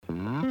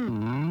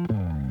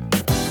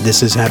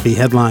This is Happy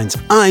Headlines.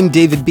 I'm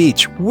David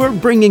Beach. We're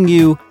bringing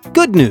you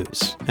good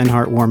news and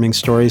heartwarming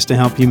stories to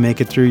help you make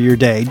it through your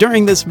day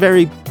during this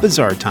very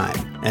bizarre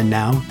time. And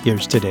now,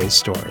 here's today's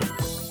story.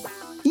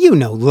 You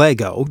know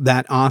Lego,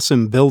 that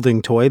awesome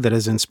building toy that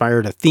has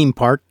inspired a theme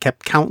park,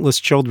 kept countless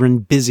children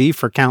busy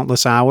for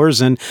countless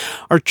hours, and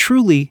are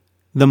truly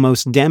the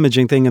most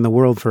damaging thing in the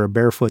world for a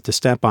barefoot to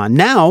step on.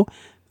 Now,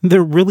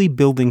 they're really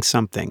building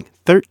something.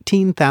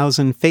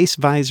 13,000 face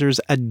visors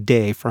a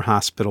day for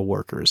hospital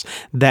workers.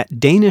 That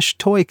Danish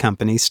toy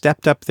company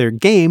stepped up their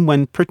game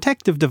when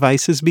protective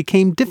devices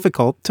became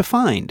difficult to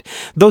find.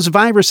 Those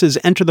viruses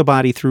enter the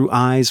body through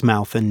eyes,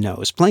 mouth, and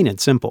nose. Plain and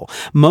simple.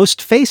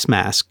 Most face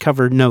masks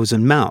cover nose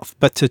and mouth,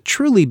 but to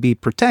truly be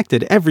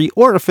protected, every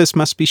orifice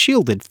must be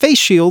shielded. Face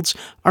shields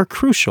are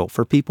crucial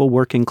for people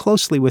working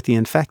closely with the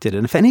infected,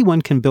 and if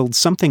anyone can build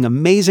something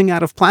amazing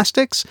out of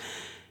plastics,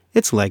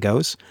 it's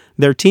Legos.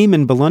 Their team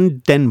in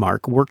Billund,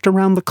 Denmark, worked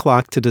around the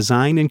clock to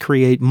design and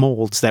create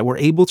molds that were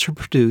able to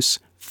produce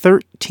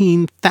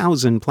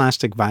 13,000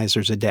 plastic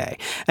visors a day.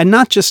 And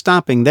not just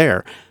stopping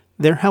there,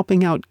 they're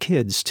helping out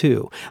kids,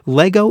 too.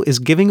 Lego is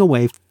giving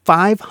away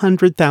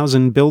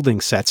 500,000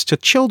 building sets to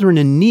children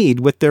in need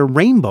with their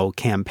Rainbow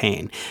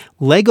campaign.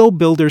 Lego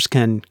builders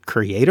can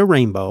create a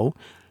rainbow,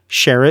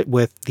 share it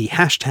with the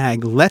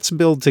hashtag Let's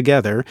Build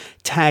Together,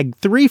 tag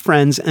 3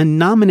 friends, and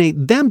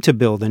nominate them to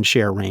build and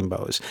share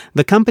rainbows.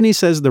 The company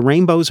says the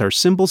rainbows are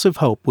symbols of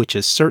hope, which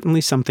is certainly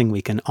something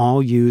we can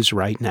all use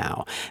right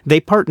now. They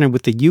partnered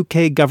with the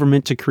UK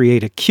government to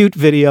create a cute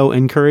video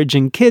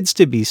encouraging kids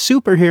to be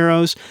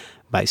superheroes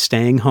by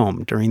staying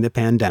home during the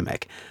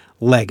pandemic.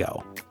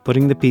 Lego,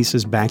 putting the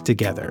pieces back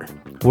together.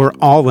 We're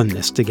all in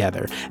this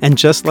together. And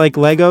just like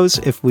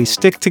Legos, if we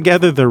stick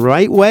together the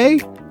right way,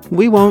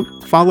 we won't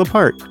fall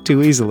apart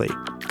too easily.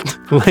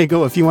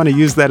 Lego, if you want to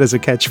use that as a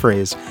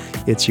catchphrase,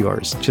 it's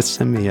yours. Just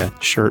send me a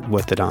shirt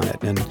with it on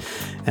it,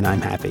 and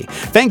I'm happy.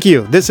 Thank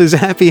you. This is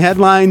Happy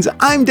Headlines.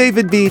 I'm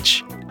David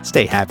Beach.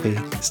 Stay happy,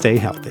 stay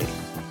healthy,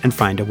 and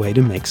find a way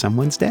to make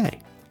someone's day.